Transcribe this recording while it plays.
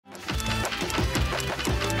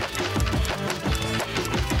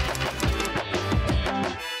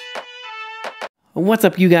What's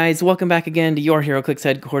up, you guys? Welcome back again to your Heroclix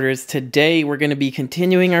headquarters. Today we're going to be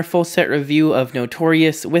continuing our full set review of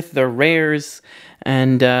Notorious with the rares.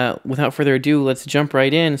 And without further ado, let's jump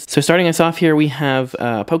right in. So starting us off here, we have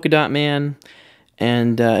Polka Dot Man.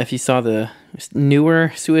 And if you saw the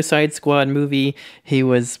newer Suicide Squad movie, he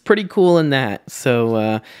was pretty cool in that.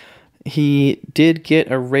 So he did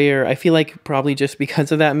get a rare. I feel like probably just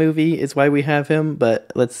because of that movie is why we have him,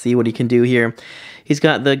 but let's see what he can do here. He's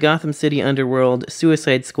got the Gotham City Underworld,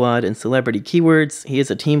 Suicide Squad, and Celebrity keywords. He is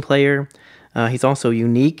a team player. He's also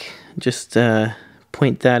unique. Just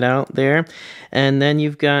point that out there. And then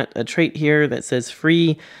you've got a trait here that says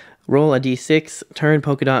free. Roll a d6, turn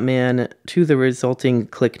Polka Dot Man to the resulting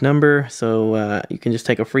click number. So you can just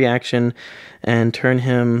take a free action and turn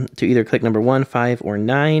him to either click number 1, 5, or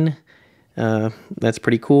 9. That's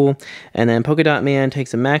pretty cool. And then Polka Dot Man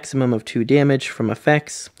takes a maximum of 2 damage from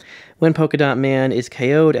effects. When Polka Dot Man is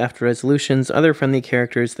KO'd after resolutions, other friendly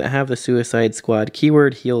characters that have the Suicide Squad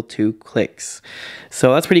keyword heal 2 clicks.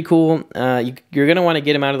 So that's pretty cool. You're going to want to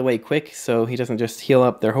get him out of the way quick so he doesn't just heal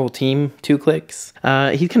up their whole team 2 clicks.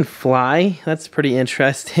 He can fly. That's pretty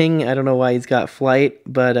interesting. I don't know why he's got flight,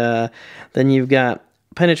 but then you've got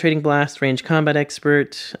Penetrating Blast, Range Combat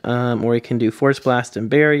Expert, or he can do Force Blast and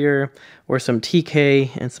Barrier, or some TK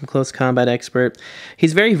and some Close Combat Expert.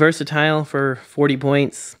 He's very versatile for 40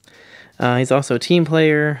 points. He's also a team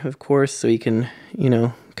player, of course, so he can,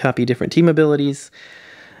 copy different team abilities.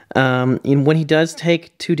 And when he does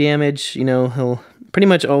take 2 damage, he'll pretty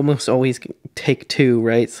much almost always take 2,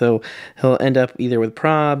 right? So he'll end up either with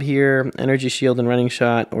Prob here, Energy Shield and Running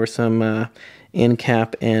Shot, or some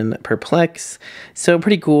In-Cap and Perplex. So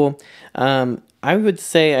pretty cool. I would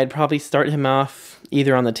say I'd probably start him off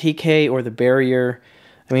either on the TK or the Barrier.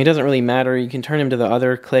 I mean, it doesn't really matter. You can turn him to the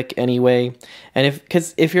other click anyway. And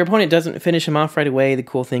because if your opponent doesn't finish him off right away, the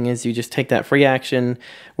cool thing is you just take that free action,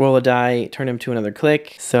 roll a die, turn him to another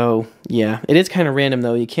click. So yeah, it is kind of random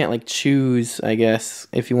though. You can't like choose, I guess,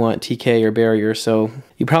 if you want TK or Barrier. So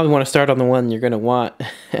you probably want to start on the one you're going to want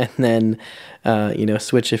and then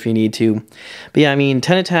switch if you need to. But yeah, I mean,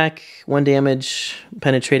 10 attack, 1 damage,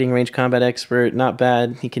 penetrating range combat expert, not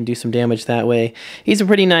bad. He can do some damage that way. He's a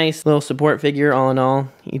pretty nice little support figure all in all.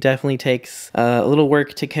 He definitely takes a little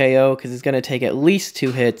work to KO because he's going to take at least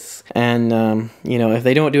 2 hits. And, if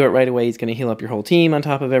they don't do it right away, he's going to heal up your whole team on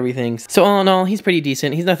top of everything. So all in all, he's pretty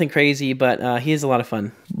decent. He's nothing crazy, but he is a lot of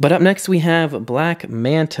fun. But up next we have Black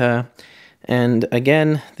Manta. And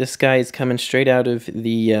again, this guy is coming straight out of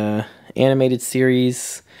the animated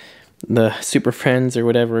series, the Super Friends or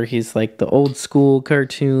whatever. He's like the old school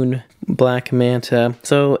cartoon Black Manta.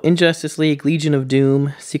 So in Justice League, Legion of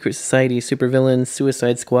Doom, Secret Society, Supervillains,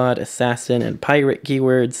 Suicide Squad, Assassin, and Pirate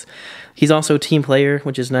keywords. He's also a team player,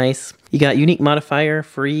 which is nice. You got unique modifier,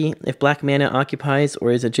 free. If Black Manta occupies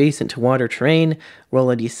or is adjacent to water terrain,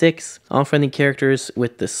 roll a d6. All friendly characters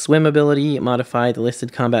with the swim ability modify the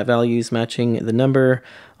listed combat values matching the number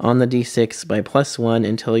on the d6 by +1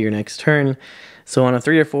 until your next turn. So on a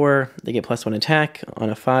 3 or 4, they get +1 attack. On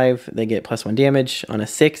a 5, they get +1 damage. On a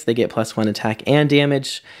 6, they get +1 attack and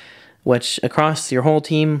damage, which across your whole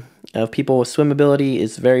team of people with swim ability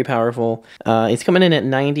is very powerful. He's coming in at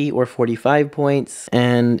 90 or 45 points,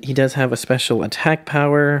 and he does have a special attack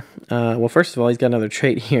power. Well, first of all, he's got another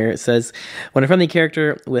trait here. It says, when a friendly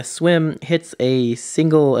character with swim hits a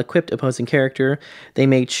single equipped opposing character, they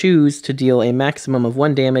may choose to deal a maximum of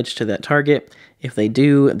 1 damage to that target. If they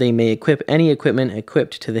do, they may equip any equipment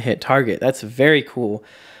equipped to the hit target. That's very cool.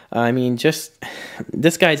 I mean, just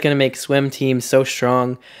this guy's going to make swim teams so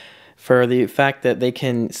strong for the fact that they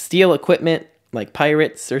can steal equipment like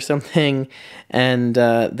pirates or something, and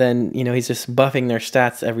then, he's just buffing their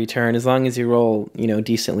stats every turn as long as you roll,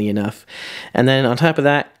 decently enough. And then on top of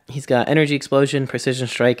that, he's got Energy Explosion, Precision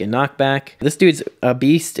Strike, and Knockback. This dude's a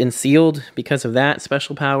beast in sealed because of that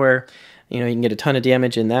special power. You can get a ton of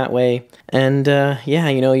damage in that way. And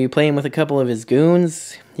you play him with a couple of his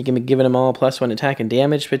goons. You can be giving them all +1 attack and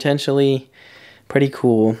damage potentially. Pretty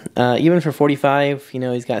cool. Even for 45,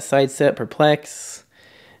 he's got Sidestep, Perplex,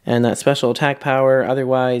 and that special attack power.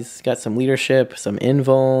 Otherwise, got some leadership, some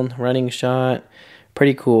invuln, running shot.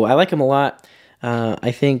 Pretty cool. I like him a lot.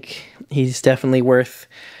 I think he's definitely worth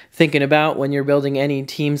thinking about when you're building any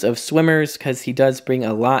teams of swimmers, because he does bring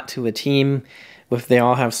a lot to a team. If they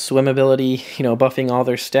all have swim ability, buffing all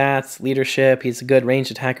their stats, leadership. He's a good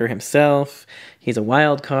ranged attacker himself. He's a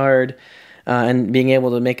wild card. and being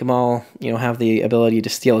able to make them all, have the ability to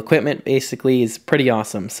steal equipment basically is pretty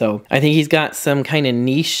awesome. So I think he's got some kind of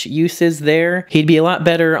niche uses there. He'd be a lot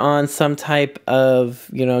better on some type of,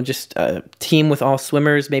 just a team with all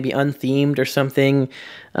swimmers, maybe unthemed or something.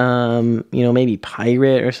 Maybe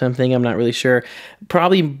pirate or something. I'm not really sure.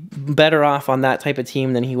 Probably better off on that type of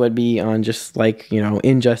team than he would be on just like,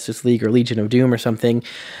 Injustice League or Legion of Doom or something.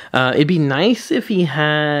 It'd be nice if he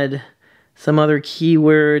had some other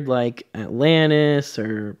keyword like Atlantis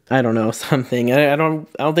or I don't know, something. I don't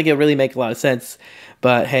think it really make a lot of sense.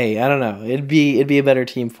 But hey, I don't know. It'd be a better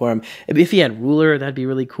team for him. If he had Ruler, that'd be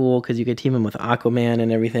really cool because you could team him with Aquaman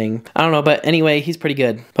and everything. I don't know, but anyway, he's pretty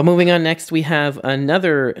good. But moving on, next we have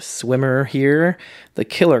another swimmer here, the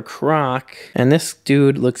Killer Croc, and this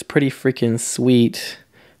dude looks pretty freaking sweet.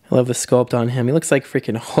 I love the sculpt on him. He looks like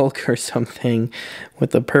freaking Hulk or something with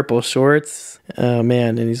the purple shorts. Oh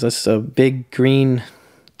man, and he's just a big green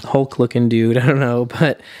Hulk looking dude. I don't know,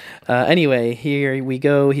 but anyway, here we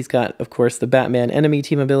go. He's got, of course, the Batman enemy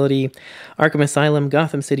team ability, Arkham Asylum,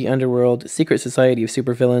 Gotham City Underworld, Secret Society of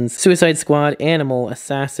Supervillains, Suicide Squad, Animal,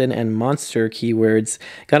 Assassin, and Monster keywords.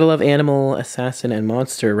 Gotta love Animal, Assassin, and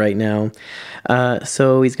Monster right now.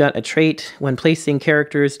 So he's got a trait. When placing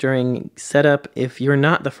characters during setup, if you're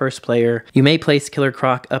not the first player, you may place Killer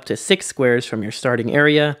Croc up to 6 squares from your starting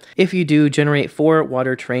area. If you do, generate 4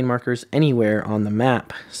 water terrain markers anywhere on the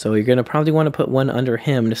map. So you're going to probably want to put one under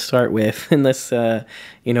him to start with, unless,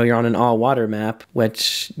 you're on an all-water map,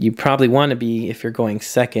 which you probably want to be if you're going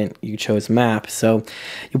second. You chose map. So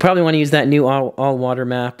you probably want to use that new all-water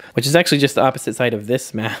map, which is actually just the opposite side of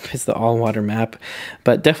this map, is the all-water map.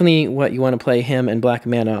 But definitely what you want to play him and Black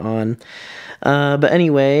Mana on. But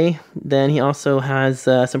anyway, then he also has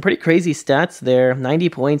some pretty crazy stats there. 90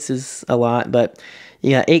 points is a lot, but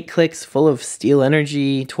you got 8 clicks full of steel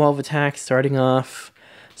energy, 12 attacks starting off,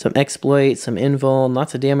 some exploit, some invul,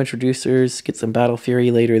 lots of damage reducers, get some battle fury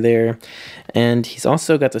later there. And he's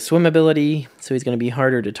also got the swim ability, so he's going to be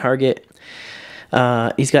harder to target.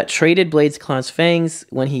 He's got traded Blades, Claws, Fangs.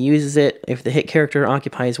 When he uses it, if the hit character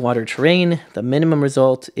occupies water terrain, the minimum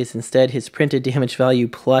result is instead his printed damage value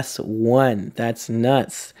plus 1. That's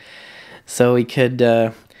nuts. So he could,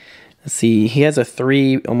 let's see, he has a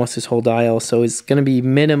 3 almost his whole dial, so it's going to be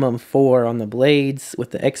minimum 4 on the Blades with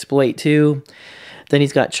the exploit too. Then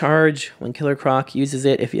he's got Charge. When Killer Croc uses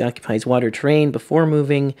it, if he occupies water terrain before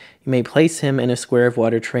moving, you may place him in a square of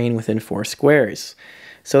water terrain within 4 squares.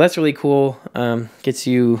 So that's really cool. Gets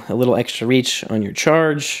you a little extra reach on your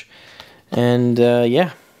charge. And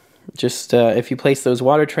yeah, just if you place those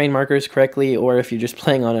water terrain markers correctly, or if you're just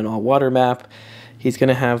playing on an all-water map, he's going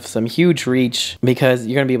to have some huge reach because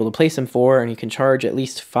you're going to be able to place him 4 and you can charge at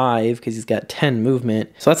least 5 because he's got 10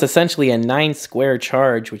 movement. So that's essentially a 9 square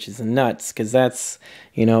charge, which is nuts because that's,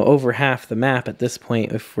 over half the map at this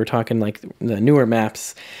point if we're talking like the newer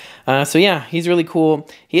maps. So yeah, he's really cool.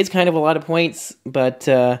 He is kind of a lot of points, but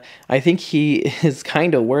I think he is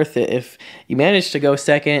kind of worth it. If you manage to go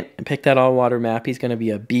second and pick that all-water map, he's going to be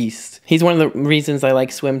a beast. He's one of the reasons I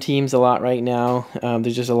like swim teams a lot right now.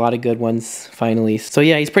 There's just a lot of good ones, finally. So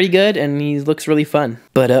yeah, he's pretty good, and he looks really fun.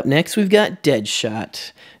 But up next, we've got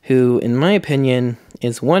Deadshot, who, in my opinion,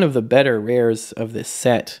 is one of the better rares of this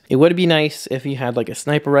set. It would be nice if you had like a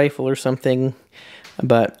sniper rifle or something,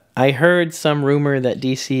 but I heard some rumor that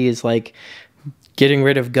DC is like getting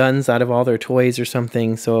rid of guns out of all their toys or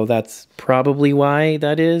something, so that's probably why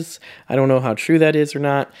that is. I don't know how true that is or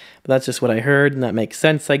not, but that's just what I heard, and that makes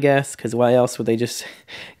sense, I guess, because why else would they just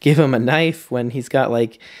give him a knife when he's got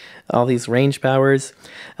like all these range powers?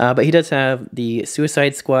 But he does have the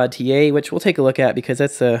Suicide Squad TA, which we'll take a look at because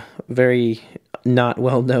that's a very not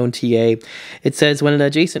well-known TA. It says, when an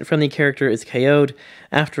adjacent friendly character is KO'd,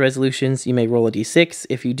 after resolutions, you may roll a d6.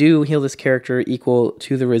 If you do, heal this character equal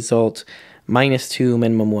to the result -2,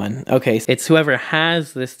 minimum 1. Okay, so it's whoever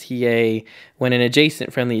has this TA, when an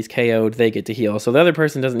adjacent friendly is KO'd, they get to heal. So the other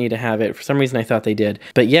person doesn't need to have it. For some reason, I thought they did.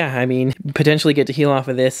 But yeah, I mean, potentially get to heal off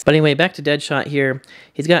of this. But anyway, back to Deadshot here.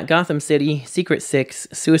 He's got Gotham City, Secret 6,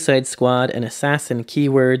 Suicide Squad, and Assassin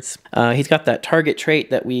keywords. He's got that target trait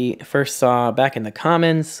that we first saw back in the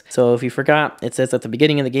commons. So if you forgot, it says at the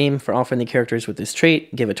beginning of the game, for all friendly characters with this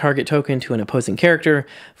trait, give a target token to an opposing character.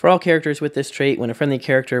 For all characters with this trait, when a friendly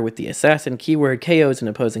character with the Assassin keyword KOs an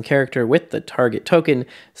opposing character with the target token,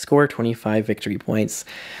 score 25 victory points.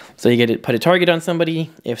 So you get to put a target on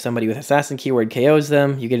somebody. If somebody with assassin keyword KOs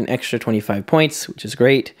them, you get an extra 25 points, which is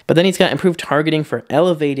great. But then he's got improved targeting for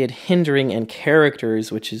elevated, hindering, and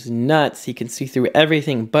characters, which is nuts. He can see through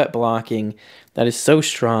everything but blocking. That is so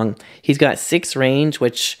strong. He's got 6 range,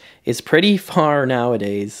 which is pretty far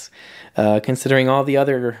nowadays, considering all the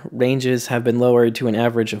other ranges have been lowered to an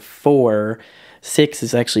average of 4. 6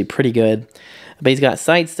 is actually pretty good. But he's got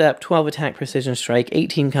sidestep, 12 attack precision strike,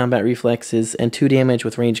 18 combat reflexes, and 2 damage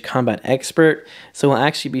with range combat expert. So we'll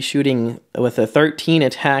actually be shooting with a 13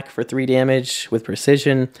 attack for 3 damage with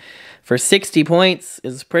precision. For 60 points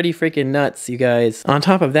is pretty freaking nuts, you guys. On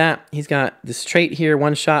top of that, he's got this trait here,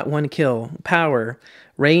 1 shot, 1 kill, power,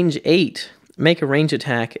 range 8. Make a range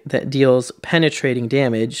attack that deals penetrating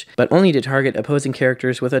damage, but only to target opposing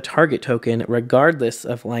characters with a target token, regardless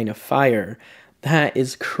of line of fire. That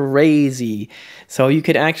is crazy. So you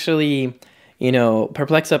could actually, you know,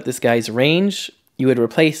 perplex up this guy's range. You would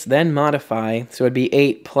replace, then modify. So it'd be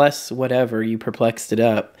 8 plus whatever you perplexed it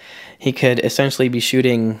up. He could essentially be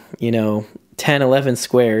shooting, you know, 10, 11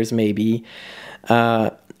 squares maybe.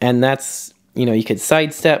 And that's, you know, you could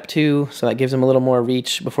sidestep too. So that gives him a little more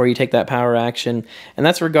reach before you take that power action. And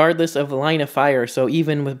that's regardless of the line of fire. So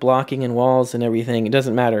even with blocking and walls and everything, it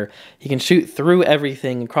doesn't matter. He can shoot through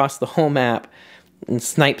everything across the whole map and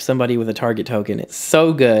snipe somebody with a target token. It's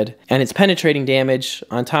so good. And it's penetrating damage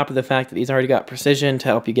on top of the fact that he's already got precision to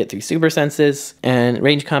help you get through super senses and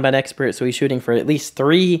range combat expert. So he's shooting for at least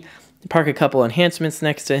 3. Park a couple enhancements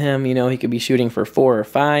next to him. You know, he could be shooting for 4 or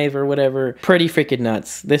 5 or whatever. Pretty freaking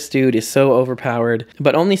nuts. This dude is so overpowered,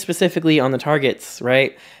 but only specifically on the targets,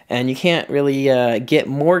 right? And you can't really get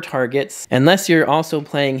more targets unless you're also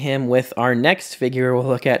playing him with our next figure we'll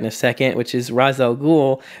look at in a second, which is Ra's al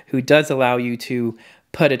Ghul, who does allow you to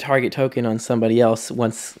put a target token on somebody else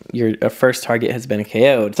once your first target has been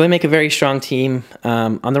KO'd. So they make a very strong team.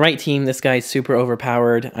 On the right team, this guy's super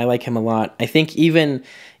overpowered. I like him a lot. I think even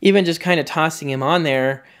just kind of tossing him on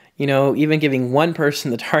there, you know, even giving one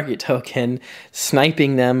person the target token,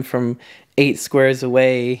 sniping them from 8 squares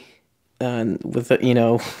away, with, you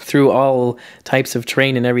know, through all types of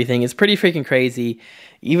terrain and everything is pretty freaking crazy.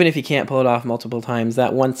 Even if you can't pull it off multiple times,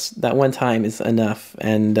 that one time is enough.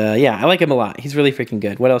 And yeah, I like him a lot. He's really freaking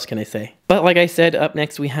good. What else can I say? But like I said, up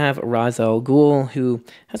next we have Ra's al Ghul, who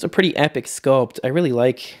has a pretty epic sculpt. I really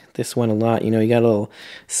like this one a lot. You know, you got a little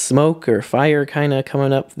smoke or fire kind of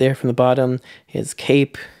coming up there from the bottom. His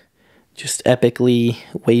cape just epically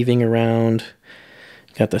waving around.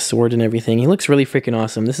 Got the sword and everything. He looks really freaking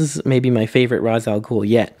awesome. This is maybe my favorite Ra's al Ghul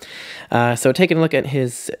yet. So taking a look at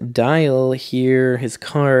his dial here, his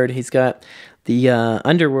card, he's got the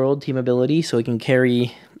Underworld team ability, so he can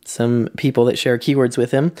carry some people that share keywords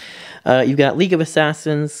with him. You've got League of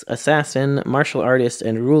Assassins, Assassin, Martial Artist,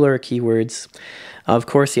 and Ruler keywords. Of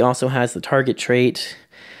course, he also has the target trait.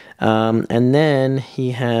 And then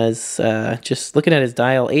he has, just looking at his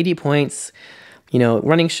dial, 80 points. You know,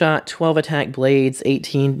 running shot, 12 attack blades,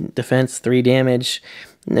 18 defense, 3 damage.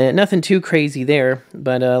 Nothing too crazy there,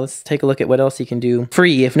 but let's take a look at what else he can do.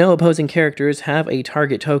 Free. If no opposing characters have a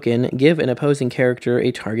target token, give an opposing character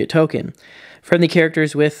a target token. Friendly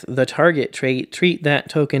characters with the target trait, treat that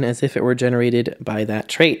token as if it were generated by that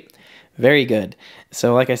trait. Very good.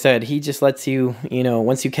 So like I said, he just lets you, you know,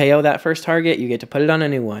 once you KO that first target, you get to put it on a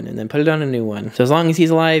new one and then put it on a new one. So as long as he's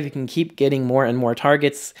alive, you can keep getting more and more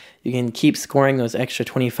targets. You can keep scoring those extra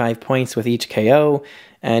 25 points with each KO.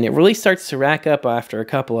 And it really starts to rack up after a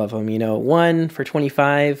couple of them. You know, 1 for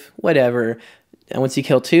 25, whatever. And once you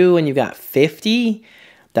kill 2 and you got 50,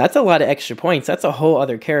 that's a lot of extra points. That's a whole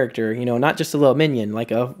other character, you know, not just a little minion,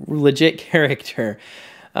 like a legit character.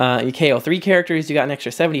 You KO 3 characters, you got an extra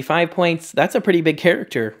 75 points. That's a pretty big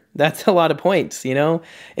character. That's a lot of points, you know?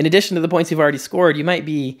 In addition to the points you've already scored, you might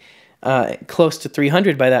be close to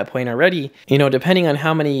 300 by that point already. You know, depending on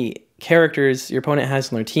how many characters your opponent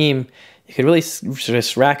has on their team, you could really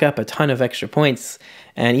just rack up a ton of extra points.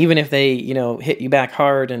 And even if they, you know, hit you back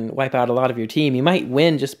hard and wipe out a lot of your team, you might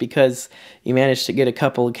win just because you managed to get a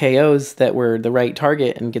couple of KOs that were the right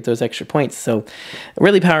target and get those extra points. So a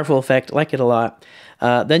really powerful effect. Like it a lot.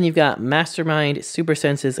 Then you've got Mastermind, Super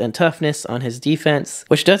Senses, and Toughness on his defense,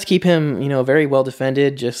 which does keep him, you know, very well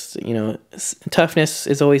defended. Just, you know, Toughness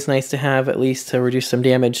is always nice to have, at least to reduce some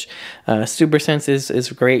damage. Super Senses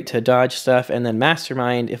is great to dodge stuff. And then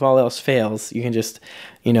Mastermind, if all else fails, you can just,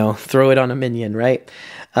 you know, throw it on a minion, right?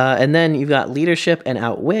 And then you've got Leadership and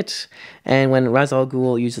Outwit. And when Ra's al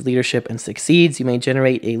Ghul uses Leadership and succeeds, you may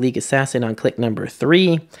generate a League Assassin on click number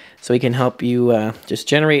 3. So he can help you just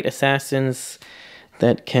generate assassins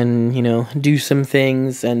that can, you know, do some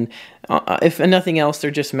things, and if nothing else,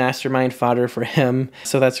 they're just mastermind fodder for him.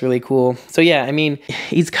 So that's really cool. So yeah, I mean,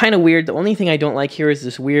 he's kind of weird. The only thing I don't like here is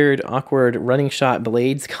this weird, awkward running shot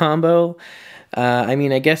blades combo. I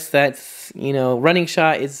mean, I guess that's, you know, running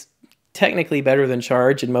shot is technically better than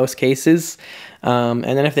charge in most cases. And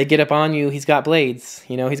then if they get up on you, he's got blades.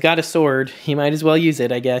 You know, he's got a sword. He might as well use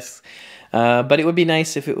it, I guess. But it would be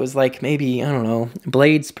nice if it was like maybe, I don't know,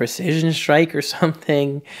 Blades Precision Strike or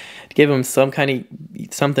something, to give him some kind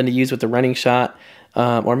of something to use with the running shot,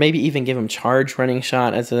 or maybe even give him Charge Running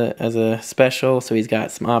Shot as a special, so he's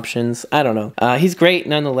got some options. I don't know. He's great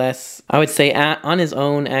nonetheless. I would say on his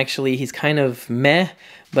own, actually, he's kind of meh.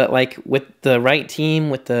 But like with the right team,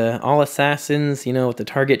 with the all assassins, you know, with the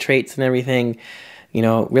target traits and everything, you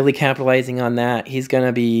know, really capitalizing on that, he's going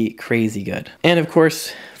to be crazy good. And of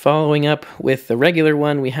course, following up with the regular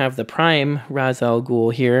one, we have the Prime Ra's al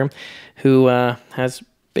Ghul here, who has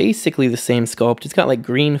basically the same sculpt. It's got like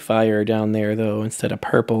green fire down there, though, instead of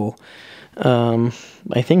purple.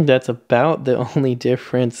 I think that's about the only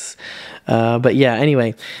difference. But yeah,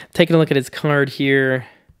 anyway, taking a look at his card here,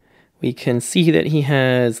 we can see that he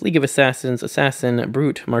has League of Assassins, Assassin,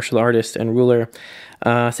 Brute, Martial Artist, and Ruler.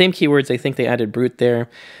 Same keywords, I think they added Brute there.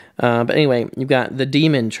 But anyway, you've got the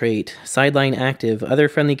Demon trait, Sideline active. Other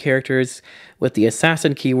friendly characters with the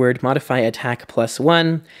Assassin keyword modify attack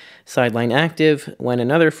 +1. Sideline active, when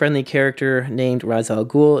another friendly character named Ra's al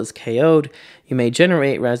Ghul is KO'd, you may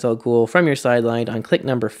generate Ra's al Ghul from your sideline on click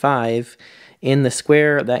number 5. In the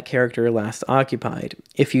square that character last occupied.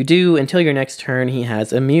 If you do, until your next turn, he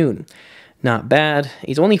has immune. Not bad.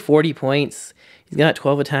 He's only 40 points. He's got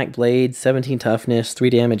 12 attack blades, 17 toughness,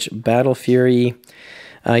 3 damage battle fury.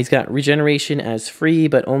 He's got regeneration as free,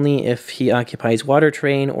 but only if he occupies water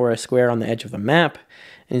train or a square on the edge of the map.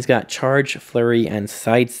 And he's got charge, flurry, and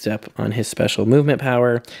sidestep on his special movement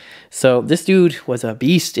power. So this dude was a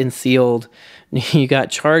beast in sealed. You got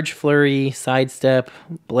charge, flurry, sidestep,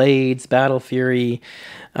 blades, battle fury.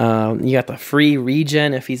 You got the free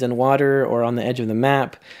regen if he's in water or on the edge of the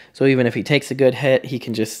map. So even if he takes a good hit, he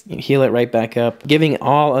can just heal it right back up. Giving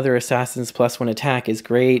all other assassins +1 attack is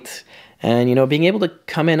great. And, you know, being able to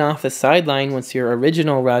come in off the sideline once your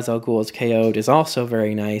original Ra's al Ghul is KO'd is also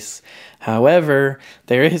very nice. However,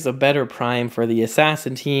 there is a better Prime for the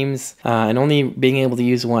assassin teams, and only being able to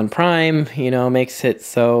use one Prime, you know, makes it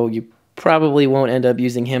so you probably won't end up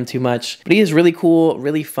using him too much. But he is really cool,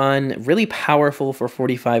 really fun, really powerful for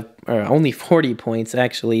 45, or only 40 points,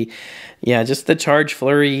 actually. Yeah, just the charge,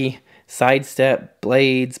 flurry, sidestep,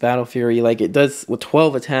 blades, battle fury, like it does with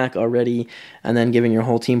 12 attack already, and then giving your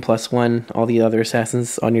whole team +1, all the other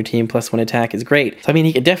assassins on your team +1 attack is great. So I mean,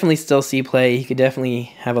 he could definitely still see play. He could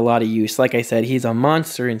definitely have a lot of use. Like I said, he's a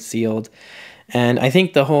monster in sealed. And I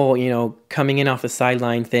think the whole, you know, coming in off the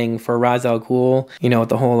sideline thing for Ra's al Ghul, you know, with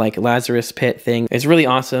the whole like Lazarus pit thing is really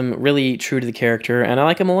awesome, really true to the character, and I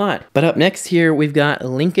like him a lot. But up next here, we've got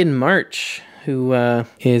Lincoln March, who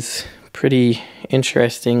is pretty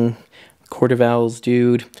interesting. Court of Owls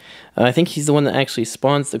dude. I think he's the one that actually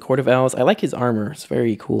spawns the Court of Owls. I like his armor. It's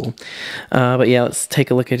very cool. But yeah, let's take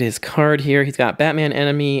a look at his card here. He's got Batman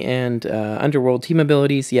Enemy and Underworld team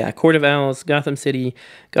abilities. Yeah, Court of Owls, Gotham City,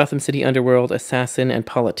 Underworld, Assassin, and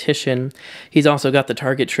Politician. He's also got the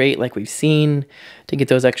target trait like we've seen to get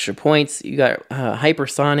those extra points. You got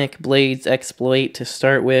Hypersonic, Blades, Exploit to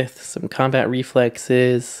start with, some combat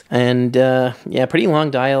reflexes, and yeah, pretty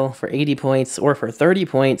long dial for 80 points, or for 30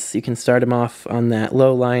 points, you can start him off on that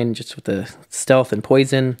low line just with the stealth and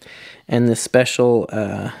poison and the special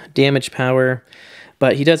damage power.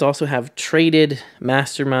 But he does also have traded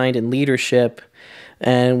mastermind and leadership.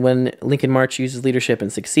 And when Lincoln March uses leadership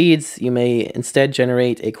and succeeds, you may instead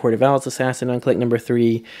generate a Court of Owls assassin on click number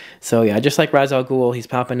 3. So yeah, just like Ra's al Ghul, he's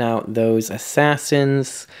popping out those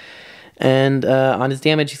assassins. And on his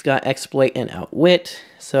damage, he's got Exploit and Outwit.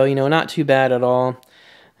 So, you know, not too bad at all.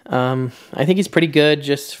 I think he's pretty good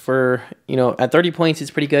just for, you know, at 30 points, he's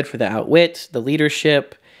pretty good for the Outwit, the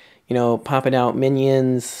leadership, you know, popping out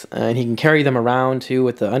minions, and he can carry them around too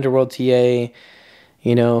with the Underworld TA.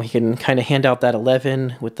 You know, he can kind of hand out that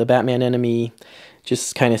 11 with the Batman Enemy,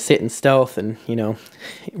 just kind of sit in stealth and, you know,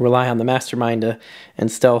 rely on the mastermind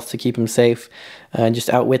and stealth to keep him safe and just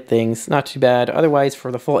outwit things. Not too bad. Otherwise,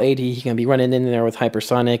 for the full 80, he can be running in there with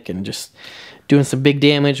Hypersonic and just doing some big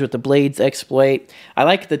damage with the Blades Exploit. I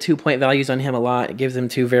like the 2-point values on him a lot. It gives him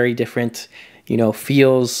 2 very different, you know,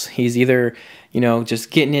 feels. He's either, you know,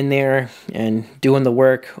 just getting in there and doing the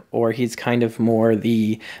work, or he's kind of more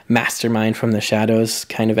the mastermind from the shadows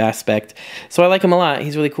kind of aspect. So I like him a lot.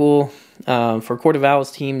 He's really cool. For Court of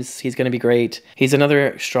Owls teams, he's going to be great. He's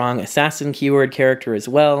another strong assassin keyword character as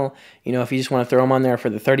well. You know, if you just want to throw him on there for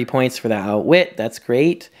the 30 points for that outwit, that's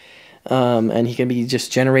great. And he can be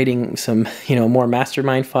just generating some, you know, more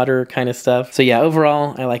mastermind fodder kind of stuff. So yeah,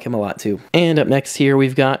 overall, I like him a lot too. And up next here,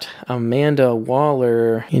 we've got Amanda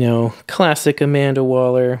Waller. You know, classic Amanda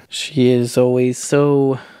Waller. She is always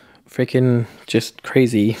so freaking just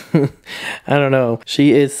crazy. I don't know.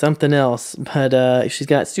 She is something else, but she's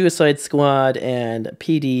got Suicide Squad and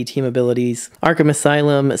PD team abilities, Arkham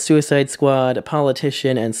Asylum, Suicide Squad,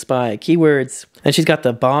 Politician, and Spy keywords. And she's got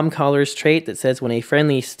the Bomb Collars trait that says when a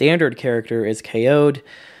friendly standard character is KO'd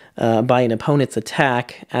by an opponent's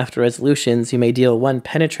attack, after resolutions, you may deal 1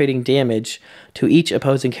 penetrating damage to each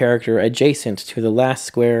opposing character adjacent to the last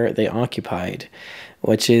square they occupied,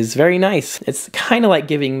 which is very nice. It's kind of like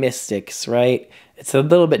giving Mystics, right? It's a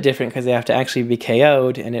little bit different because they have to actually be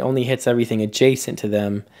KO'd, and it only hits everything adjacent to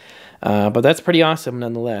them. But that's pretty awesome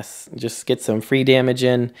nonetheless. Just get some free damage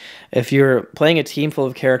in. If you're playing a team full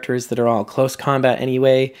of characters that are all close combat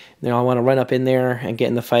anyway, they all want to run up in there and get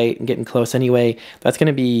in the fight and get in close anyway, that's going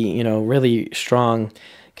to be, you know, really strong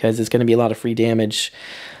because it's going to be a lot of free damage.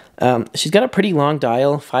 She's got a pretty long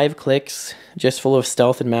dial, 5 clicks, just full of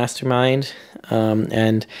stealth and mastermind.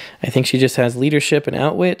 And I think she just has leadership and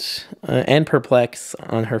outwit and perplex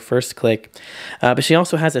on her first click. But she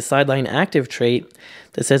also has a sideline active trait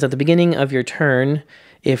that says at the beginning of your turn,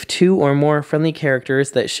 if 2 or more friendly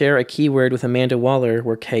characters that share a keyword with Amanda Waller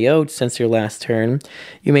were KO'd since your last turn,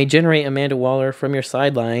 you may generate Amanda Waller from your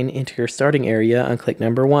sideline into your starting area on click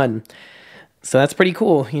number 1. So that's pretty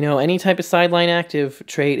cool. You know, any type of sideline active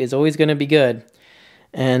trait is always going to be good.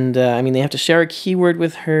 And, I mean, they have to share a keyword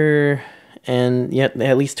with her, and yet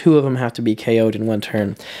at least 2 of them have to be KO'd in 1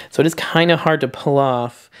 turn. So it is kind of hard to pull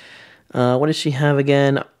off. What does she have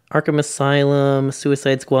again? Arkham Asylum,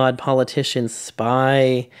 Suicide Squad, Politician,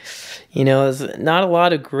 Spy. You know, there's not a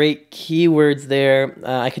lot of great keywords there.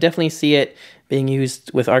 I could definitely see it being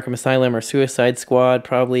used with Arkham Asylum or Suicide Squad.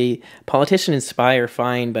 Probably Politician and Spy are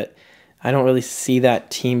fine, but I don't really see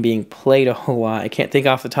that team being played a whole lot. I can't think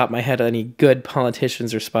off the top of my head of any good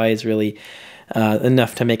politicians or spies really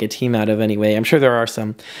enough to make a team out of anyway. I'm sure there are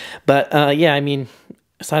some. But yeah, I mean,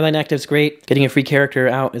 sideline active's great. Getting a free character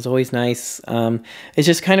out is always nice. It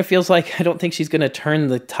just kind of feels like I don't think she's going to turn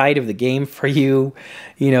the tide of the game for you,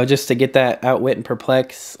 you know, just to get that outwit and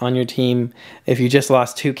perplex on your team. If you just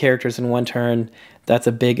lost 2 characters in 1 turn, that's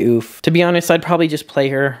a big oof. To be honest, I'd probably just play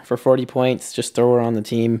her for 40 points, just throw her on the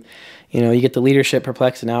team. You know, you get the leadership,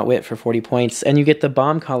 perplex, and outwit for 40 points, and you get the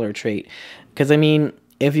bomb collar trait. Because, I mean,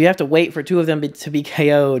 if you have to wait for 2 of them to be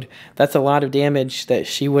KO'd, that's a lot of damage that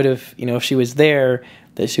she would have, you know, if she was there,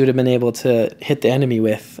 that she would have been able to hit the enemy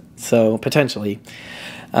with, so potentially.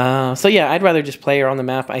 So yeah, I'd rather just play her on the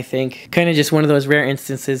map, I think. Kind of just one of those rare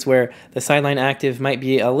instances where the sideline active might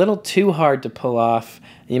be a little too hard to pull off.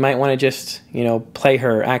 You might want to just, you know, play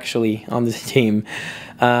her actually on the team.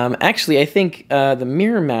 Actually, I think the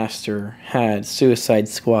Mirror Master had Suicide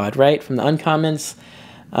Squad, right? From the uncommons.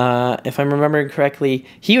 If I'm remembering correctly,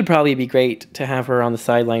 he would probably be great to have her on the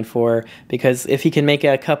sideline for, because if he can make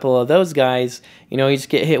a couple of those guys, you know, you just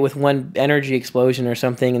get hit with 1 energy explosion or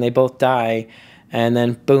something and they both die, and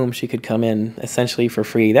then boom, she could come in essentially for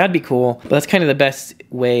free. That'd be cool. But that's kind of the best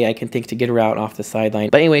way I can think to get her out off the sideline.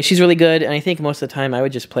 But anyway, she's really good, and I think most of the time I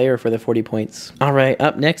would just play her for the 40 points. All right,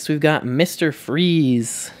 up next we've got Mr.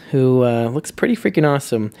 Freeze, who looks pretty freaking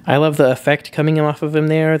awesome. I love the effect coming off of him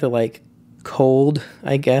there, the like cold,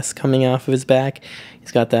 I guess, coming off of his back.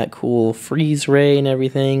 He's got that cool freeze ray and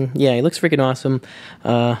everything. Yeah, he looks freaking awesome.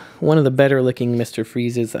 One of the better looking Mr.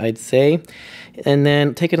 Freezes, I'd say. And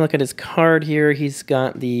then taking a look at his card here, he's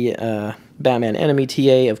got the Batman Enemy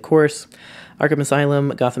TA, of course, Arkham Asylum,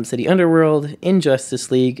 Gotham City Underworld, Injustice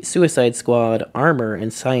League, Suicide Squad, Armor,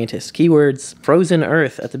 and Scientist keywords. Frozen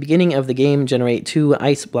Earth. At the beginning of the game, generate 2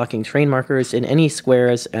 ice blocking terrain markers in any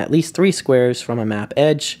squares, at least 3 squares from a map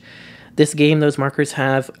edge. This game, those markers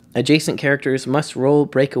have adjacent characters must roll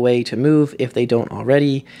breakaway to move if they don't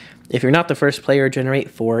already. If you're not the first player,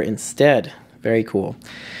 generate 4 instead. Very cool.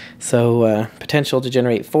 So potential to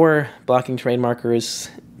generate 4 blocking terrain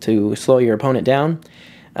markers to slow your opponent down.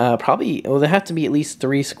 Probably, well, there have to be at least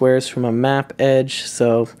 3 squares from a map edge,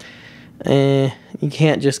 so you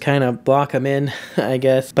can't just kind of block them in, I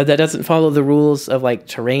guess. But that doesn't follow the rules of like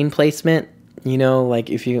terrain placement. You know,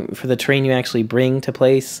 like if you, for the terrain you actually bring to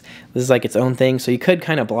place, this is like its own thing. So you could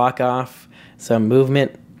kind of block off some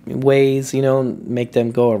movement ways, you know, make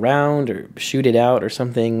them go around or shoot it out or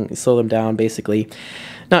something, slow them down basically.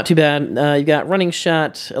 Not too bad. You got Running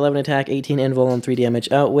Shot, 11 attack, 18 invul, and 3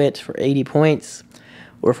 damage outwit for 80 points.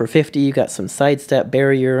 Or for 50, you got some sidestep,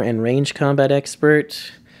 barrier, and range combat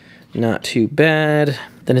expert. Not too bad.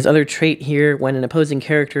 Then his other trait here, when an opposing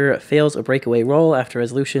character fails a breakaway roll after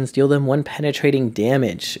resolutions, deal them 1 penetrating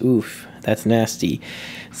damage. Oof, that's nasty.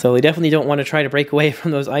 So we definitely don't want to try to break away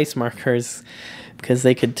from those ice markers because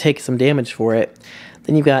they could take some damage for it.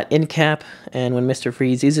 Then you've got Incap, and when Mr.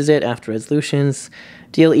 Freeze uses it after resolutions,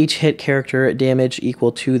 deal each hit character damage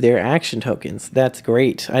equal to their action tokens. That's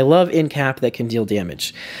great. I love Incap that can deal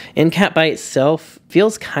damage. Incap by itself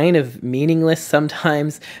feels kind of meaningless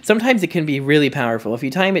sometimes. Sometimes it can be really powerful. If you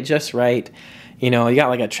time it just right, you know, you got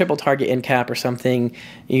like a triple target Incap or something,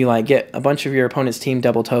 you like get a bunch of your opponent's team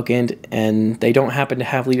double tokened and they don't happen to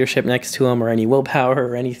have leadership next to them or any willpower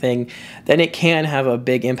or anything, then it can have a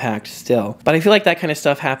big impact still. But I feel like that kind of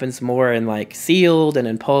stuff happens more in like Sealed and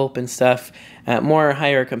in Pulp and stuff. At more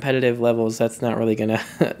higher competitive levels, that's not really gonna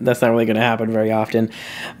happen very often.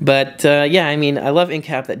 But yeah, I mean, I love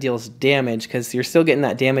Incap that deals damage because you're still getting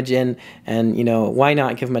that damage in, and you know, why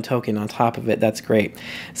not give him a token on top of it? That's great.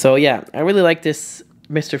 So yeah, I really like this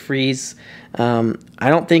Mr. Freeze. I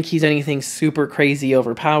don't think he's anything super crazy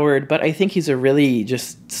overpowered, but I think he's a really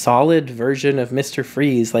just solid version of Mr.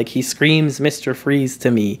 Freeze. Like, he screams Mr. Freeze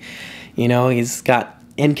to me. You know, he's got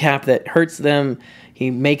Incap that hurts them. He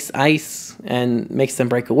makes ice and makes them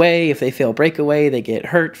break away. If they fail breakaway, they get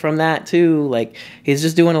hurt from that too. Like, he's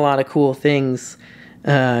just doing a lot of cool things.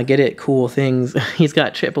 Get it? Cool things. He's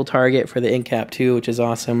got triple target for the Incap too, which is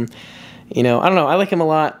awesome. You know, I don't know. I like him a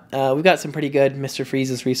lot. We've got some pretty good Mr.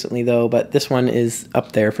 Freezes recently, though, but this one is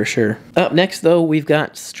up there for sure. Up next, though, we've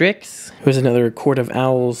got Strix, who's another Court of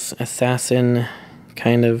Owls assassin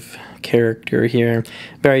kind of character here.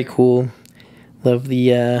 Very cool. Love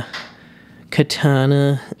the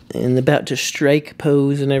katana and about to strike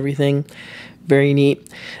pose and everything. Very neat.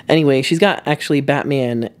 Anyway, she's got actually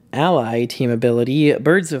Batman ally team ability,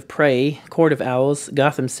 Birds of Prey, Court of Owls,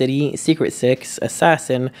 Gotham City, Secret Six,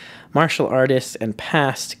 Assassin, Martial Artist, and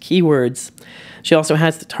Past keywords. She also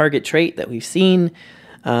has the target trait that we've seen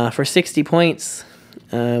for 60 points.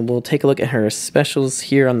 We'll take a look at her specials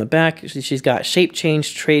here on the back. She's got Shape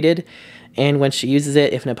Change traded, and when she uses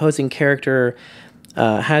it, if an opposing character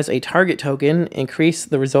has a target token, increase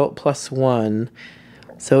the result +1.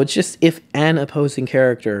 So it's just if an opposing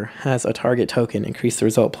character has a target token, increase the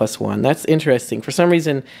result +1. That's interesting. For some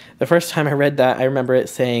reason, the first time I read that, I remember it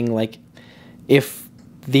saying, like, if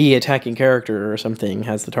the attacking character or something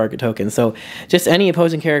has the target token. So just any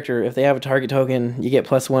opposing character, if they have a target token, you get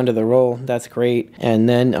 +1 to the roll. That's great. And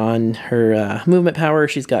then on her movement power,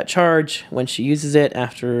 she's got Charge. When she uses it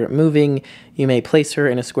after moving, you may place her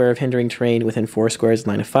in a square of hindering terrain within 4 squares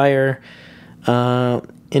line of fire.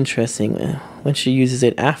 Interesting. When she uses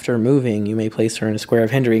it after moving, you may place her in a square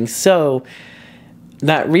of hindering. So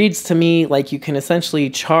that reads to me like you can essentially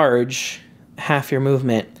charge half your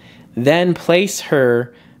movement, then place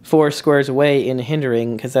her 4 squares away in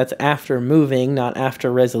hindering, because that's after moving, not after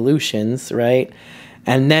resolutions, right?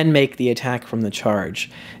 And then make the attack from the charge.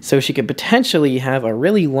 So she could potentially have a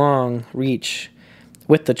really long reach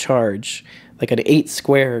with the charge, like an 8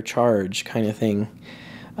 square charge kind of thing.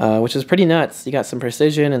 Which is pretty nuts. You got some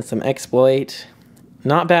precision and some exploit.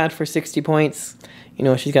 Not bad for 60 points. You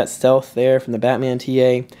know, she's got stealth there from the Batman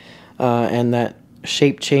TA. And that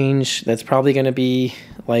shape change, that's probably going to be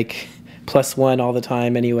like +1 all the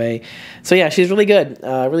time anyway. So yeah, she's really good.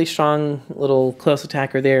 Really strong little close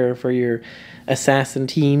attacker there for your assassin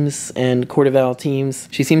teams and Court of Owl teams.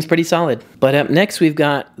 She seems pretty solid. But up next we've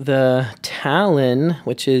got the Talon,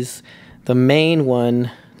 which is the main one.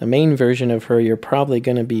 The main version of her you're probably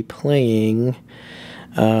going to be playing,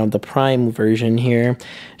 the Prime version here.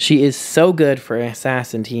 She is so good for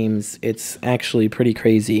assassin teams, it's actually pretty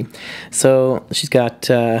crazy. So she's got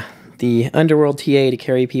the Underworld TA to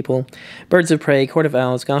carry people, Birds of Prey, Court of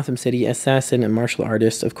Owls, Gotham City, Assassin, and Martial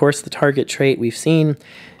Artist. Of course, the target trait we've seen.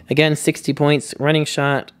 Again, 60 points, running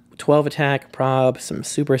shot, 12 attack, prob, some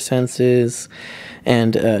super senses,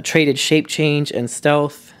 and traded shape change and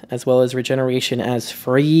stealth, as well as regeneration as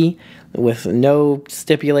free, with no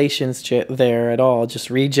stipulations there at all, just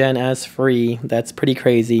regen as free. That's pretty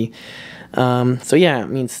crazy. So yeah, I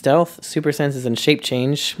mean, stealth, super senses, and shape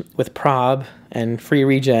change with prob and free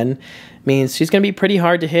regen means she's going to be pretty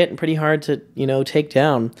hard to hit and pretty hard to, you know, take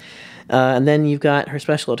down. And then you've got her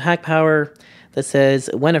special attack power that says,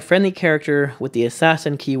 when a friendly character with the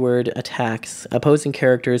assassin keyword attacks, opposing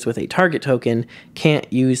characters with a target token can't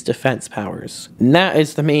use defense powers. And that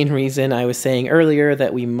is the main reason I was saying earlier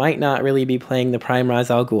that we might not really be playing the Prime Ra's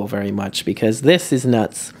al Ghul very much, because this is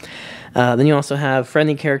nuts. Then you also have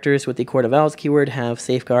friendly characters with the Court of Owls keyword have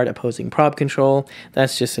Safeguard opposing prob control.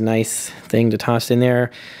 That's just a nice thing to toss in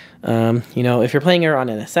there. You know, if you're playing her on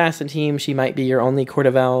an assassin team, she might be your only Court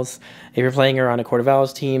of Owls. If you're playing her on a Court of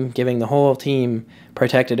Owls team, giving the whole team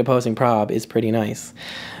protected opposing prob is pretty nice.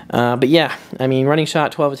 But yeah, I mean, running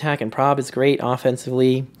shot, 12 attack, and prob is great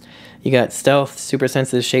offensively. You got stealth, super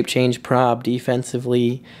sensitive, shape change, prob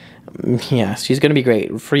defensively. Yeah, she's going to be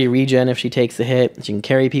great. Free regen if she takes a hit. She can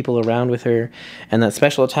carry people around with her. And that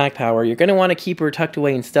special attack power, you're going to want to keep her tucked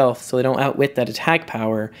away in stealth so they don't outwit that attack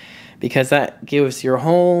power, because that gives your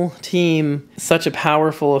whole team such a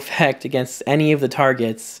powerful effect against any of the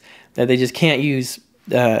targets that they just can't use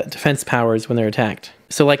defense powers when they're attacked.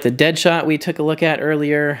 So like the dead shot we took a look at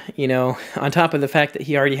earlier, you know, on top of the fact that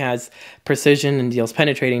he already has precision and deals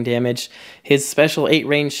penetrating damage, his special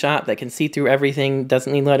 8-range shot that can see through everything,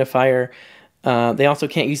 doesn't need light of fire. They also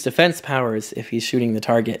can't use defense powers if he's shooting the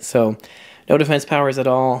target. So no defense powers at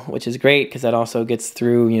all, which is great because that also gets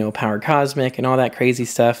through, you know, power cosmic and all that crazy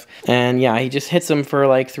stuff. And yeah, he just hits them for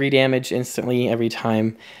like 3 damage instantly every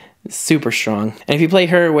time. Super strong. And if you play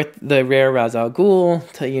her with the rare Ra's al Ghul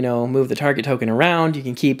to, you know, move the target token around, you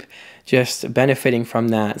can keep just benefiting from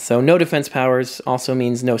that. So no defense powers also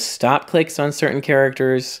means no stop clicks on certain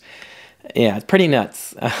characters. Yeah, it's pretty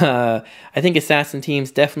nuts. I think assassin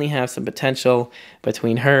teams definitely have some potential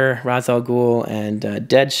between her, Ra's al Ghul, and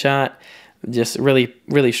Deadshot. Just really,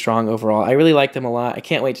 really strong overall. I really like them a lot. I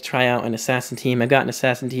can't wait to try out an assassin team. I've got an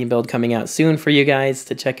assassin team build coming out soon for you guys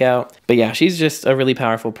to check out. But yeah, she's just a really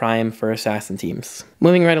powerful prime for assassin teams.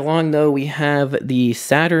 Moving right along, though, we have the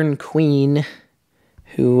Saturn Queen,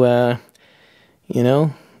 who, you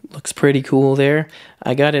know, looks pretty cool there.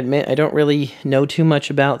 I gotta admit, I don't really know too much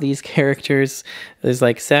about these characters. There's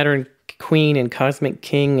like Saturn Queen and Cosmic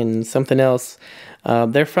King and something else.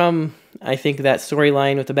 They're from, I think, that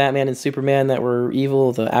storyline with the Batman and Superman that were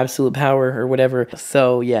evil, the absolute power or whatever.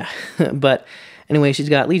 So yeah, but anyway, she's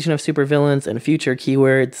got Legion of Supervillains and future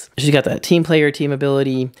keywords. She's got that team player team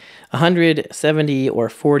ability, 170 or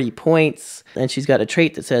 40 points. And she's got a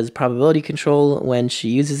trait that says probability control. When she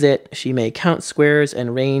uses it, she may count squares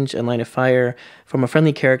and range and line of fire from a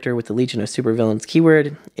friendly character with the Legion of Supervillains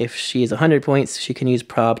keyword. If she is 100 points, she can use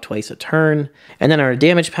prob twice a turn. And then our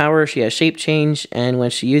damage power, she has shape change, and when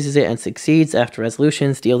she uses it and succeeds after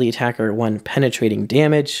resolutions, deal the attacker 1 penetrating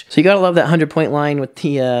damage. So you gotta love that 100-point line with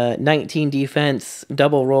the 19 defense,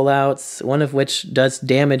 double rollouts, one of which does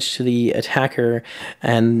damage to the attacker,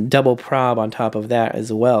 and double prob on top of that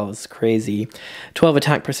as well. It's crazy. 12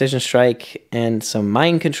 attack precision strike, and some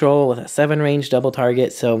mind control with a 7-range double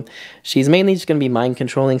target. So she's mainly just going to be mind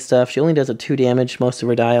controlling stuff. She only does a 2 damage most of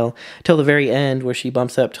her dial till the very end, where she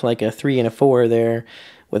bumps up to like a 3 and a 4 there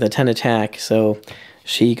with a 10 attack. So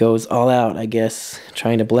she goes all out, I guess,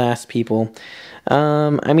 trying to blast people.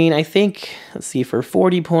 I mean, I think, let's see, for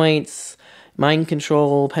 40 points, mind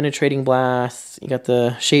control, penetrating blast, you got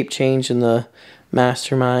the shape change and the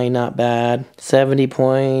mastermind, not bad. 70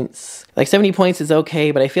 points. Like 70 points is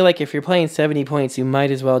okay, but I feel like if you're playing 70 points, you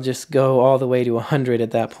might as well just go all the way to 100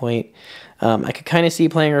 at that point. I could kind of see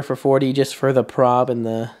playing her for 40 just for the prob and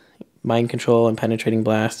the mind control and penetrating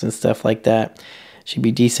blast and stuff like that. She'd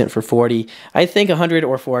be decent for 40. I think 100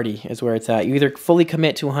 or 40 is where it's at. You either fully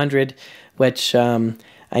commit to 100, which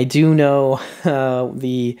I do know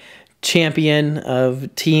the champion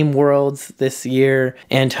of Team Worlds this year,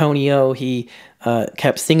 Antonio, he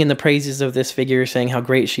kept singing the praises of this figure, saying how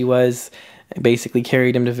great she was, basically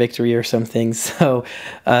carried him to victory or something. So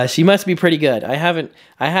she must be pretty good. I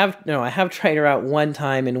have tried her out one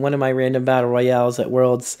time in one of my random battle royales at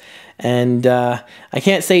Worlds, and I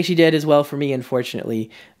can't say she did as well for me, unfortunately,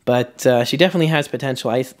 but she definitely has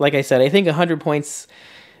potential. Like I said, I think 100 points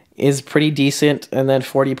is pretty decent, and then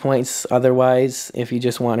 40 points otherwise if you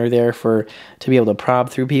just want her there to be able to prob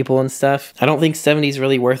through people and stuff. I don't think 70 is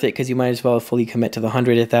really worth it because you might as well fully commit to the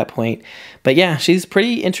 100 at that point. But yeah, she's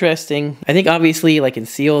pretty interesting. I think obviously, like in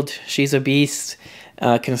Sealed, she's a beast.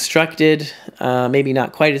 Constructed, maybe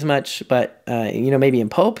not quite as much, but you know, maybe in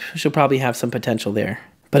Pope, she'll probably have some potential there.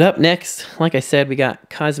 But up next, like I said, we got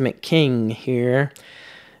Cosmic King here,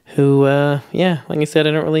 who, yeah, like I said,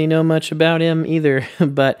 I don't really know much about him either,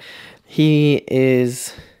 but he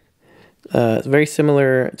is very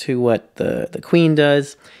similar to what the Queen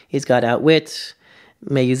does. He's got Outwit,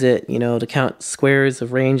 may use it, you know, to count squares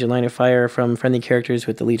of range and line of fire from friendly characters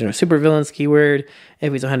with the Legion of Supervillains keyword.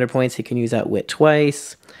 If he's 100 points, he can use Outwit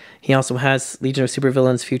twice. He also has Legion of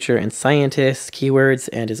Supervillains, Future, and Scientist keywords,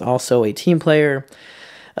 and is also a team player.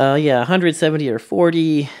 Yeah, 170 or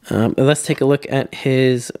 40. Let's take a look at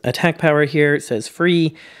his attack power here. It says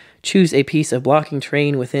free Choose a piece of blocking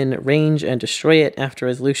terrain within range and destroy it. After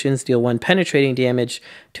resolutions, deal 1 penetrating damage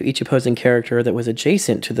to each opposing character that was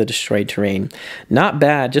adjacent to the destroyed terrain. Not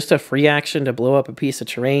bad, just a free action to blow up a piece of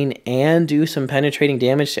terrain and do some penetrating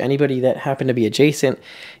damage to anybody that happened to be adjacent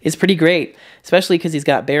is pretty great, especially because he's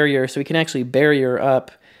got barrier, so he can actually barrier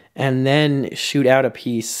up and then shoot out a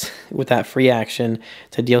piece with that free action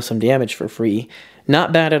to deal some damage for free.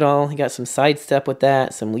 Not bad at all. He got some sidestep with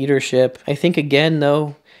that, some leadership. I think again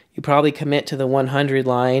though, you probably commit to the 100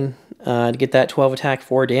 line to get that 12 attack,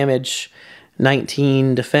 4 damage,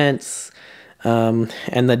 19 defense, and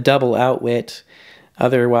the double outwit.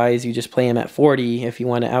 Otherwise, you just play him at 40 if you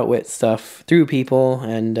want to outwit stuff through people,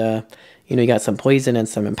 and you got some poison and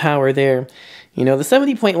some empower there. The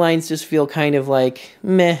 70-point lines just feel kind of like,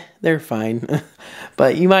 meh, they're fine.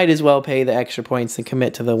 But you might as well pay the extra points and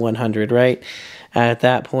commit to the 100, right? At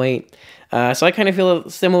that point. So I kind of feel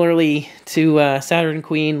similarly to Saturn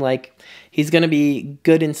Queen, like he's going to be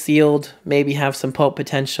good and sealed, maybe have some pulp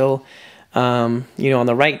potential. On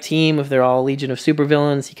the right team, if they're all Legion of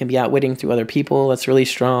Supervillains, he can be outwitting through other people. That's really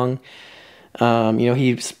strong.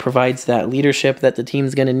 He provides that leadership that the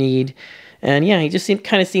team's going to need. And yeah, he just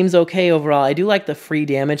kind of seems okay overall. I do like the free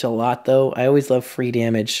damage a lot, though. I always love free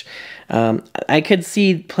damage. I could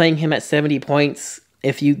see playing him at 70 points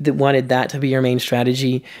if you wanted that to be your main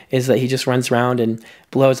strategy, is that he just runs around and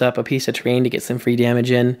blows up a piece of terrain to get some free damage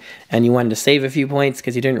in, and you wanted to save a few points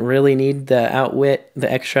because you didn't really need the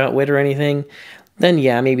extra outwit or anything, then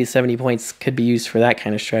yeah, maybe 70 points could be used for that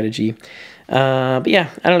kind of strategy. But yeah,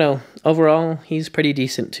 I don't know. Overall, he's pretty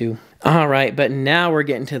decent too. All right, but now we're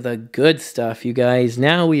getting to the good stuff, you guys.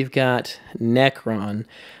 Now we've got Necron,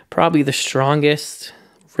 probably the strongest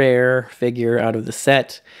rare figure out of the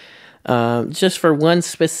set. Just for one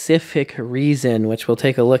specific reason, which we'll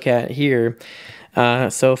take a look at here.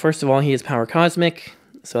 So first of all, he is Power Cosmic,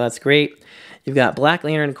 so that's great. You've got Black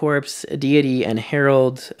Lantern Corpse, Deity, and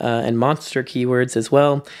Herald, and monster keywords as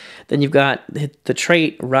well. Then you've got the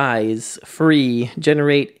trait Rise, free,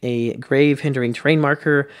 generate a grave-hindering terrain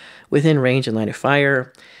marker within range and line of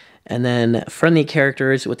fire. And then friendly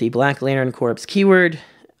characters with the Black Lantern Corpse keyword,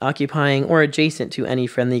 occupying or adjacent to any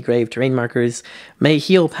friendly grave terrain markers, may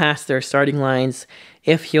heal past their starting lines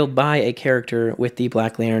if healed by a character with the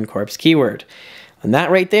Black Lantern Corpse keyword. And that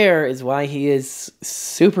right there is why he is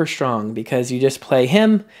super strong, because you just play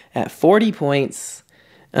him at 40 points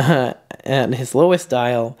at his lowest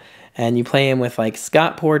dial, and you play him with like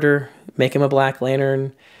Scott Porter, make him a Black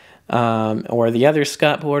Lantern, or the other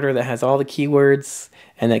Scott Porter that has all the keywords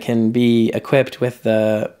and that can be equipped with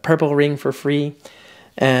the purple ring for free.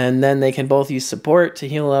 And then they can both use support to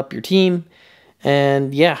heal up your team.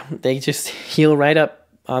 And yeah, they just heal right up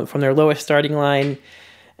from their lowest starting line.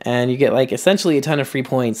 And you get like essentially a ton of free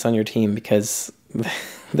points on your team because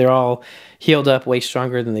they're all healed up way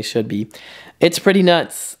stronger than they should be. It's pretty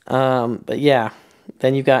nuts. But yeah,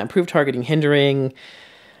 then you've got improved targeting hindering.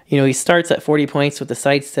 He starts at 40 points with the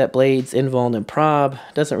sidestep, blades, invuln, and prob.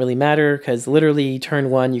 Doesn't really matter because literally turn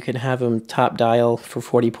 1 you can have him top dial for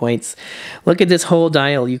 40 points. Look at this whole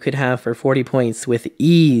dial you could have for 40 points with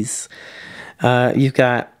ease. You've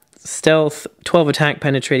got stealth, 12 attack,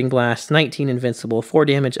 penetrating blast, 19 invincible, 4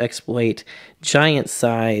 damage exploit, giant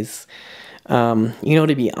size. To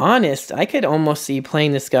be honest, I could almost see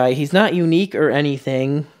playing this guy. He's not unique or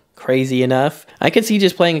anything crazy enough. I could see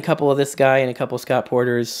just playing a couple of this guy and a couple of Scott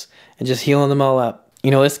Porters and just healing them all up.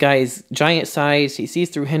 This guy's giant size. He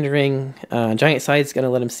sees through hindering. Giant size is going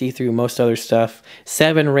to let him see through most other stuff.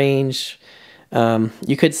 7 range.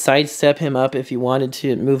 You could sidestep him up if you wanted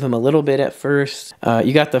to move him a little bit at first.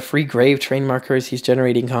 You got the free grave train markers he's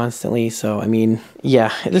generating constantly. So, I mean,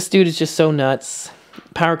 yeah, this dude is just so nuts.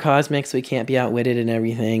 Power Cosmic, so he can't be outwitted and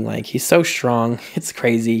everything. Like, he's so strong. It's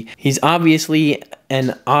crazy. He's obviously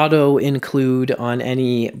an auto-include on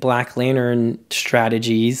any Black Lantern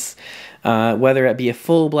strategies, whether it be a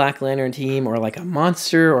full Black Lantern team or like a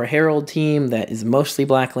monster or Herald team that is mostly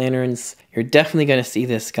Black Lanterns. You're definitely going to see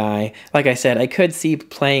this guy. Like I said, I could see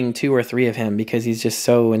playing 2 or 3 of him because he's just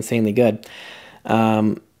so insanely good.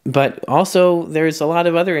 But also, there's a lot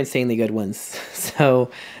of other insanely good ones. So,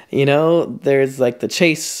 there's like the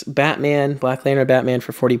Chase Batman, Black Lantern Batman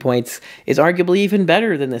for 40 points is arguably even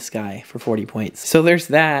better than this guy for 40 points. So there's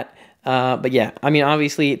that. But yeah, I mean,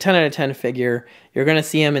 obviously, 10 out of 10 figure. You're going to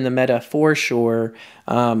see him in the meta for sure.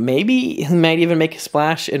 Maybe he might even make a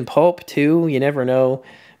splash in Pulp too. You never know.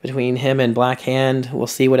 Between him and Black Hand, we'll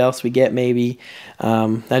see what else we get maybe.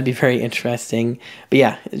 That'd be very interesting. But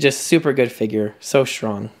yeah, just super good figure. So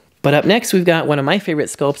strong. But up next, we've got one of my favorite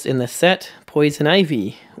sculpts in the set, Poison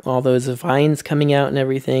Ivy. All those vines coming out and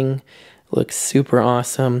everything. Looks super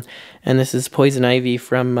awesome. And this is Poison Ivy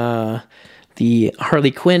from the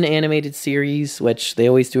Harley Quinn animated series, which they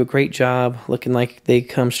always do a great job. Looking like they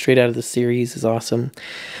come straight out of the series is awesome.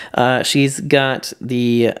 She's got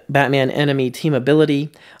the Batman enemy team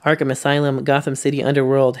ability, Arkham Asylum, Gotham City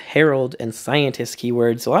Underworld, Herald, and Scientist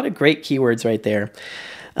keywords. A lot of great keywords right there.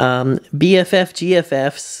 BFF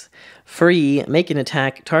GFFs. Free, make an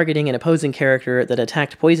attack targeting an opposing character that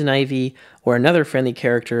attacked Poison Ivy or another friendly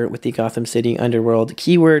character with the Gotham City Underworld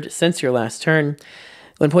keyword since your last turn.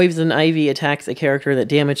 When Poison Ivy attacks a character that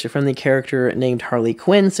damaged a friendly character named Harley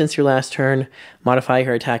Quinn since your last turn, modify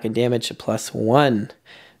her attack and damage to +1.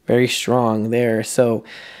 Very strong there. So,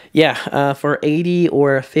 yeah, for 80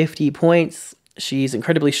 or 50 points, she's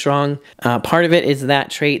incredibly strong. Part of it is that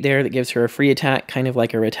trait there that gives her a free attack, kind of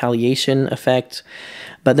like a retaliation effect.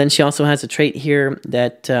 But then she also has a trait here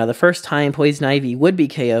that the first time Poison Ivy would be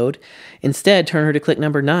KO'd, instead turn her to click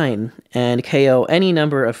number 9 and KO any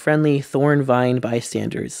number of friendly Thorn Vine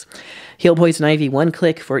bystanders. Heal Poison Ivy 1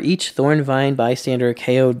 click for each Thorn Vine bystander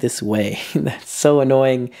KO'd this way. That's so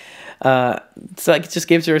annoying. So it just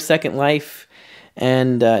gives her a second life.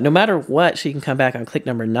 And no matter what, she can come back on click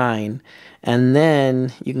number 9. And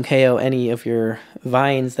then you can KO any of your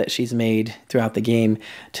vines that she's made throughout the game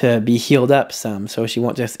to be healed up some, so she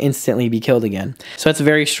won't just instantly be killed again. So that's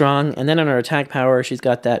very strong. And then on her attack power, she's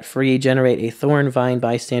got that free generate a Thorn Vine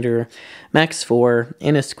bystander, max 4,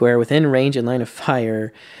 in a square, within range and line of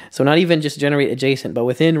fire. So not even just generate adjacent, but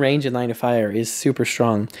within range and line of fire is super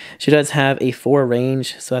strong. She does have a 4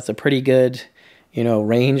 range, so that's a pretty good, you know,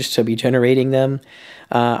 range to be generating them.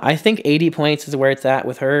 I think 80 points is where it's at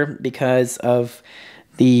with her because of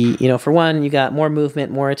the, you know, for one, you got more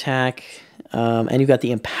movement, more attack, and you got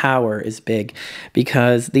the empower is big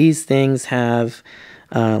because these things have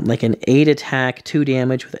like an 8 attack, 2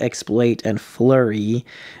 damage with exploit and flurry,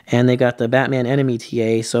 and they got the Batman enemy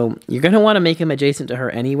TA, so you're going to want to make him adjacent to her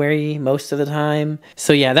anyway most of the time.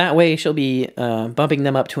 So yeah, that way she'll be bumping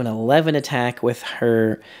them up to an 11 attack with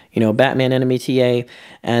her, you know, Batman enemy TA,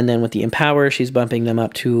 and then with the empower, she's bumping them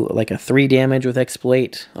up to like a 3 damage with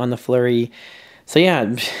exploit on the flurry. So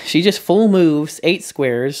yeah, she just full moves, 8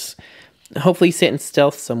 squares, hopefully sit in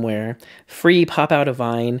stealth somewhere, free, pop out a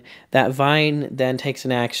vine. That vine then takes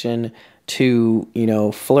an action to, you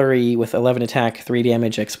know, flurry with 11 attack, 3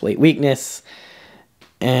 damage, exploit weakness.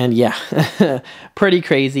 And yeah, pretty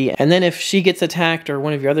crazy. And then if she gets attacked or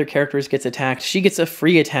one of your other characters gets attacked, she gets a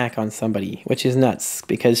free attack on somebody, which is nuts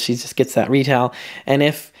because she just gets that retail. And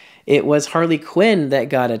if it was Harley Quinn that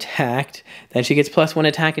got attacked, then she gets +1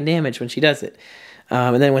 attack and damage when she does it.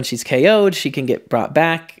 And then when she's KO'd, she can get brought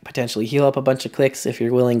back, potentially heal up a bunch of clicks if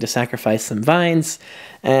you're willing to sacrifice some vines,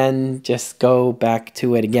 and just go back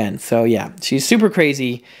to it again. So yeah, she's super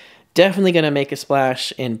crazy. Definitely going to make a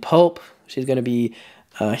splash in Pulp. She's going to be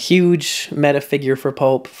a huge meta figure for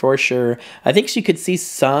Pulp, for sure. I think she could see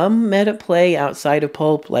some meta play outside of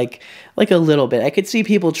Pulp, like a little bit. I could see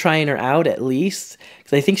people trying her out at least,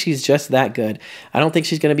 because I think she's just that good. I don't think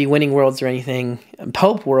she's going to be winning worlds or anything.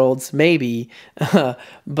 Pulp worlds, maybe.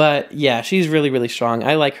 But yeah, she's really, really strong.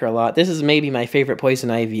 I like her a lot. This is maybe my favorite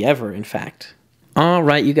Poison Ivy ever, in fact. All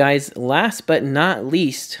right, you guys, last but not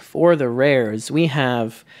least, for the rares, we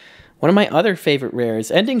have one of my other favorite rares,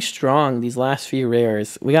 ending strong these last few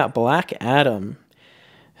rares. We got Black Adam,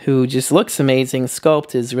 who just looks amazing.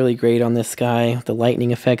 Sculpt is really great on this guy, the lightning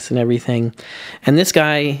effects and everything. And this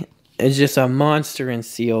guy is just a monster in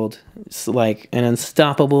sealed. It's like an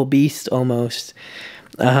unstoppable beast almost.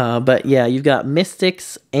 But yeah, you've got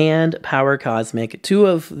Mystics and Power Cosmic, 2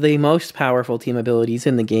 of the most powerful team abilities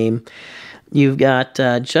in the game. You've got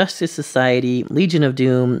Justice Society, Legion of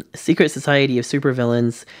Doom, Secret Society of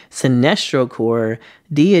Supervillains, Sinestro Corps,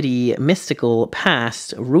 Deity, Mystical,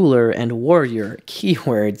 Past, Ruler, and Warrior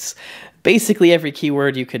keywords. Basically every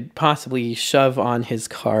keyword you could possibly shove on his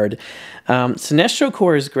card. Sinestro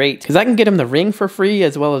Corps is great because I can get him the ring for free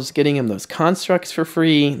as well as getting him those constructs for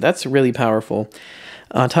free. That's really powerful,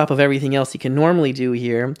 on top of everything else he can normally do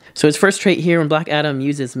here. So his first trait here, when Black Adam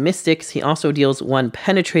uses Mystics, he also deals 1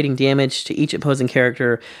 penetrating damage to each opposing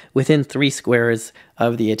character within 3 squares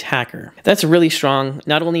of the attacker. That's really strong.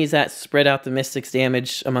 Not only is that spread out the Mystics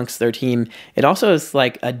damage amongst their team, it also is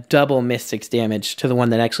like a double Mystics damage to the one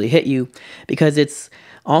that actually hit you, because it's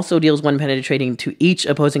also deals 1 penetrating to each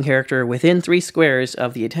opposing character within 3 squares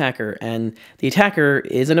of the attacker, and the attacker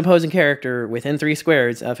is an opposing character within 3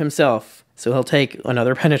 squares of himself, so he'll take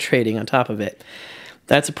another penetrating on top of it.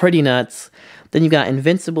 That's pretty nuts. Then you've got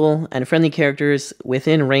Invincible, and friendly characters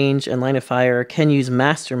within range and line of fire can use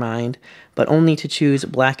Mastermind, but only to choose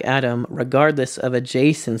Black Adam regardless of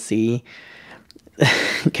adjacency.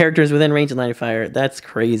 characters within range of line of fire. That's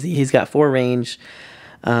crazy. He's got 4 range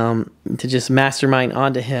to just mastermind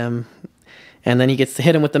onto him. And then he gets to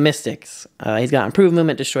hit him with the Mystics. He's got improved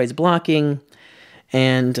movement, destroys blocking.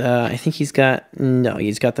 And I think he's got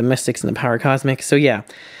the Mystics and the Power Cosmic. So yeah,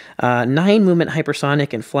 9 movement,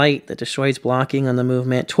 hypersonic, and flight that destroys blocking on the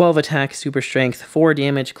movement. 12 attack, super strength, 4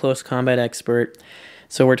 damage, close combat expert.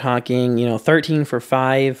 So we're talking, 13 for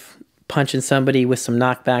 5, punching somebody with some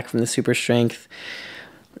knockback from the super strength.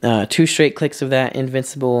 2 straight clicks of that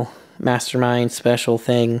invincible mastermind special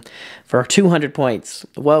thing for 200 points.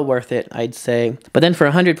 Well worth it, I'd say. But then for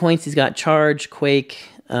 100 points, he's got charge, quake,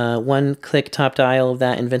 1 click top dial of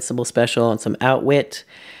that invincible special, and some outwit.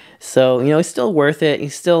 So, it's still worth it.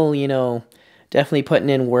 He's still, definitely putting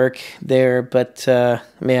in work there. But,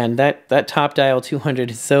 man, that top dial 200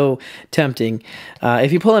 is so tempting.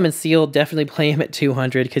 If you pull him in sealed, definitely play him at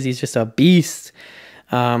 200 because he's just a beast.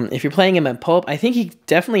 If you're playing him at pulp, I think he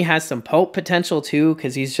definitely has some pulp potential too,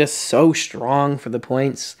 because he's just so strong for the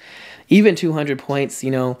points. Even 200 points,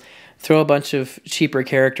 throw a bunch of cheaper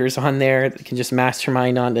characters on there that can just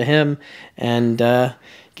mastermind onto him and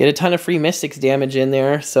get a ton of free Mystics damage in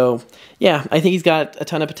there. So yeah, I think he's got a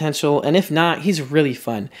ton of potential. And if not, he's really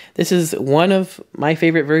fun. This is one of my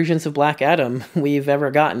favorite versions of Black Adam we've ever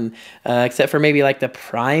gotten, except for maybe like the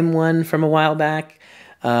Prime one from a while back.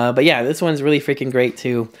 But yeah, this one's really freaking great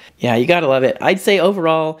too. Yeah, you gotta love it. I'd say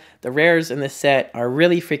overall, the rares in this set are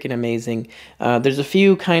really freaking amazing. There's a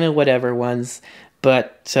few kind of whatever ones,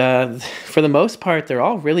 but for the most part, they're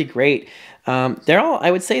all really great.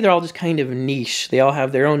 I would say they're all just kind of niche. They all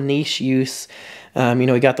have their own niche use.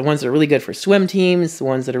 We got the ones that are really good for swim teams, the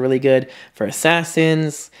ones that are really good for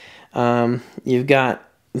assassins. You've got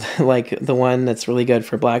like the one that's really good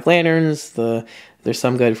for Black Lanterns, there's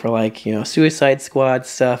some good for like, Suicide Squad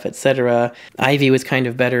stuff, etc. Ivy was kind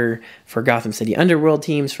of better for Gotham City Underworld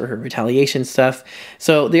teams for her retaliation stuff.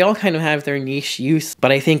 So they all kind of have their niche use,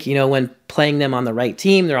 but I think, when playing them on the right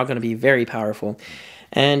team, they're all going to be very powerful.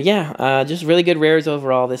 And yeah, just really good rares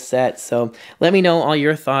overall this set. So let me know all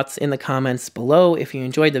your thoughts in the comments below. If you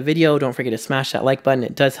enjoyed the video, don't forget to smash that like button.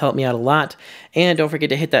 It does help me out a lot. And don't forget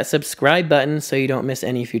to hit that subscribe button so you don't miss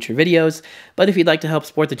any future videos. But if you'd like to help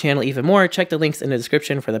support the channel even more, check the links in the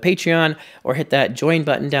description for the Patreon or hit that join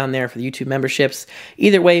button down there for the YouTube memberships.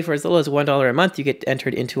 Either way, for as little as $1 a month, you get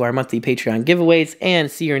entered into our monthly Patreon giveaways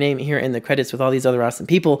and see your name here in the credits with all these other awesome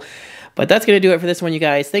people. But that's going to do it for this one, you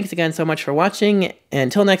guys. Thanks again so much for watching. And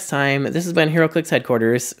until next time, this has been Heroclix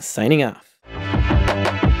Headquarters, signing off.